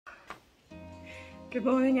Good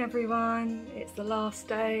morning everyone, it's the last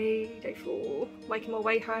day, day 4, making my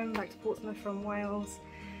way home back to Portsmouth from Wales.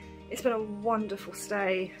 It's been a wonderful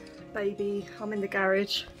stay. Baby, I'm in the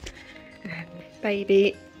garage.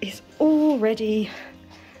 Baby is already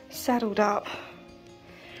saddled up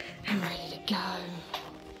and ready to go.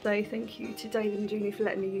 So thank you to David and Julie for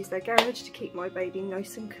letting me use their garage to keep my baby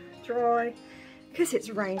nice and dry because it's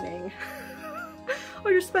raining.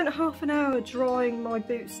 I just spent half an hour drying my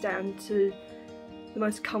boots down to the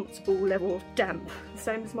most comfortable level of damp, the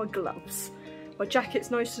same as my gloves. My jacket's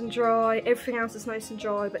nice and dry, everything else is nice and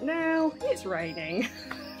dry, but now it's raining.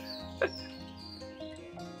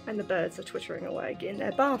 And the birds are twittering away, getting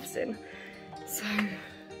their baths in. So, I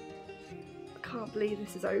can't believe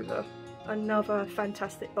this is over. Another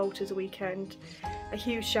fantastic Bolters weekend. A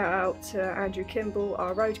huge shout out to Andrew Kimball,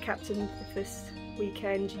 our road captain this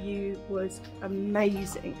weekend. You was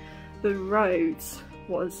amazing. The roads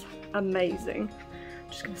was amazing. I'm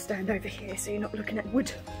just going to stand over here so you're not looking at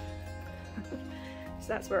wood. So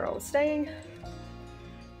that's where I was staying.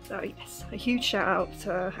 So yes, a huge shout out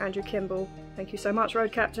to Andrew Kimball. Thank you so much,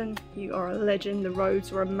 road captain. You are a legend. The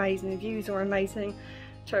roads were amazing, the views were amazing.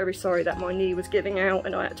 Terribly sorry that my knee was giving out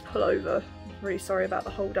and I had to pull over. Really sorry about the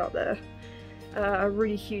hold up there. A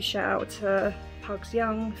really huge shout out to Pugz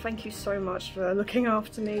Young. Thank you so much for looking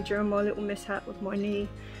after me during my little mishap with my knee.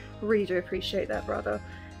 Really do appreciate that, brother.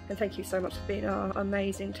 And thank you so much for being our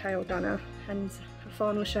amazing tail gunner. And a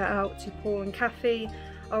final shout out to Paul and Cathy,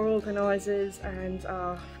 our organisers and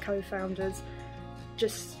our co-founders.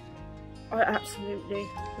 I absolutely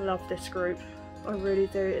love this group. I really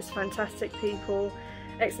do. It's fantastic people,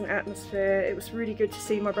 excellent atmosphere. It was really good to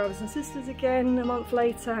see my brothers and sisters again a month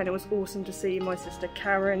later, and it was awesome to see my sister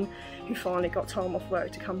Karen, who finally got time off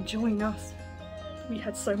work to come join us. We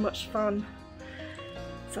had so much fun.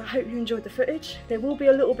 So I hope you enjoyed the footage. There will be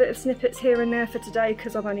a little bit of snippets here and there for today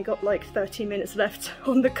because I've only got like 13 minutes left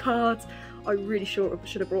on the cards. I really should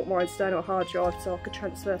have brought my external hard drive so I could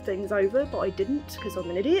transfer things over, but I didn't because I'm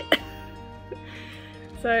an idiot.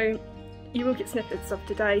 So you will get snippets of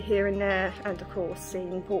today here and there, and of course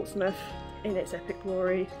seeing Portsmouth in its epic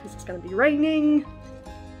glory because it's going to be raining.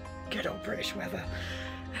 Good old British weather.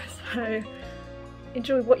 So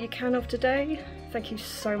enjoy what you can of today. Thank you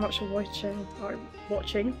so much for watching.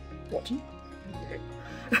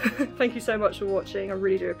 Thank you so much for watching. I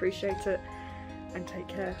really do appreciate it. And take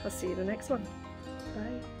care. I'll see you in the next one.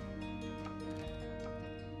 Bye.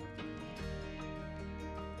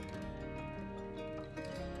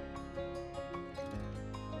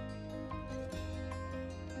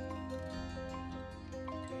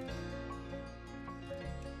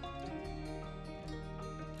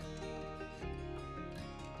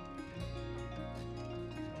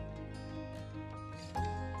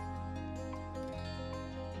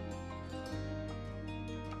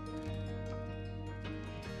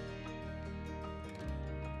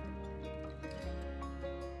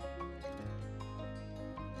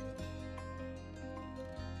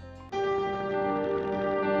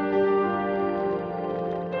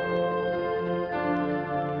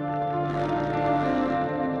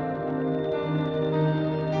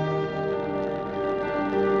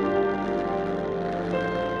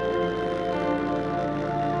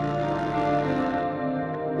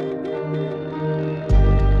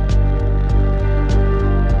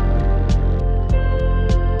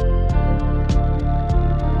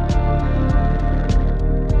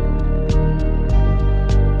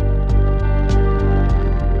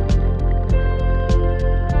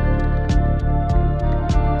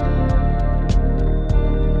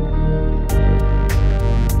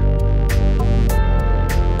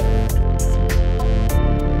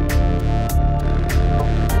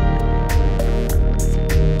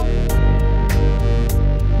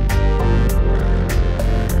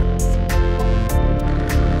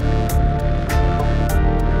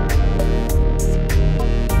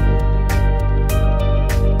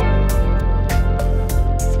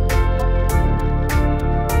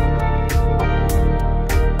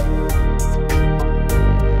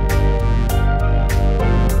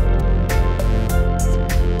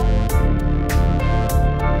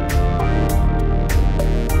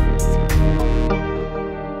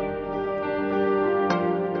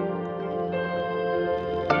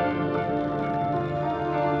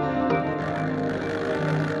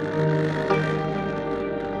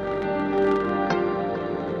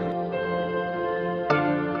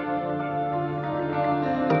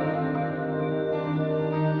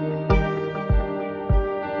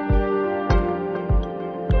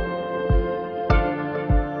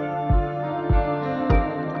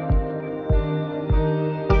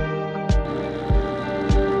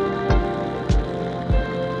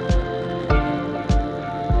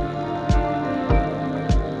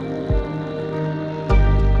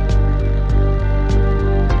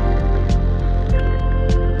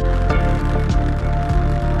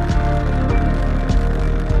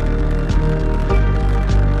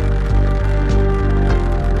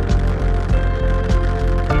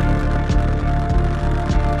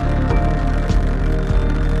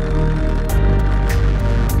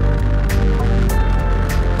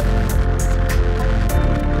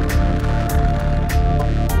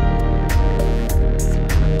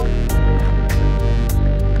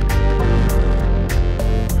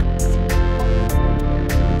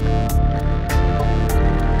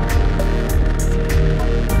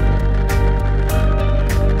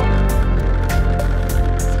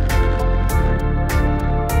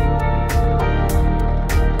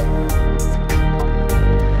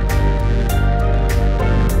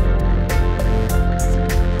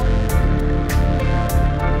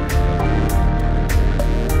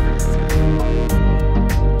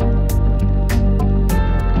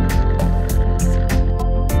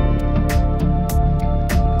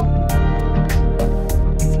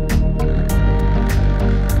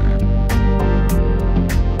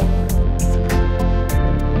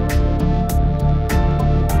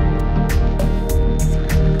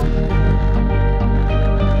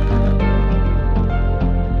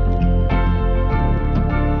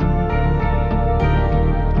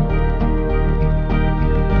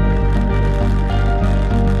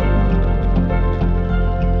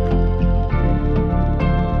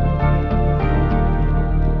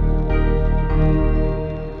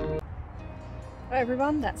 Right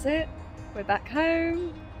everyone, that's it. We're back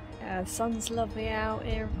home. The sun's lovely out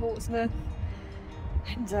here in Portsmouth.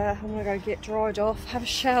 And I'm gonna go get dried off, have a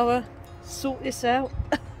shower, sort this out.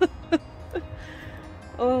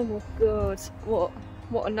 Oh my god, what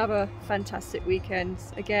another fantastic weekend.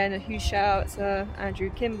 Again, a huge shout out to Andrew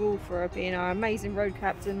Kimball for being our amazing road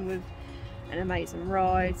captain with an amazing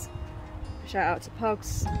ride. Shout out to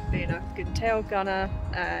Pugz for being a good tail gunner,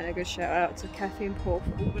 and a good shout out to Cathy and Paul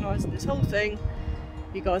for organising this whole thing.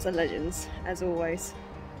 You guys are legends, as always.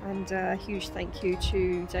 And a huge thank you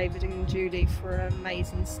to David and Julie for an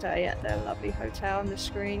amazing stay at their lovely hotel on the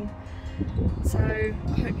screen. So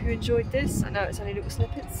I hope you enjoyed this. I know it's only little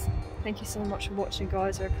snippets. Thank you so much for watching,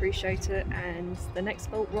 guys. I appreciate it. And the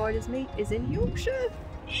next Bolt Riders meet is in Yorkshire.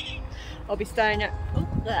 I'll be staying at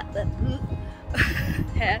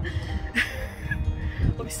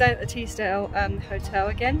I'll be staying at the Teesdale hotel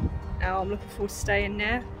again. I'm looking forward to staying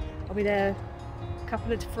there. I'll be there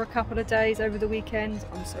for a couple of days over the weekend.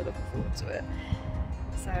 I'm so looking forward to it.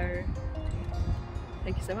 So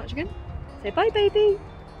thank you so much again. Say bye, baby.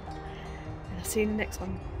 And I'll see you in the next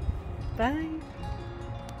one. Bye.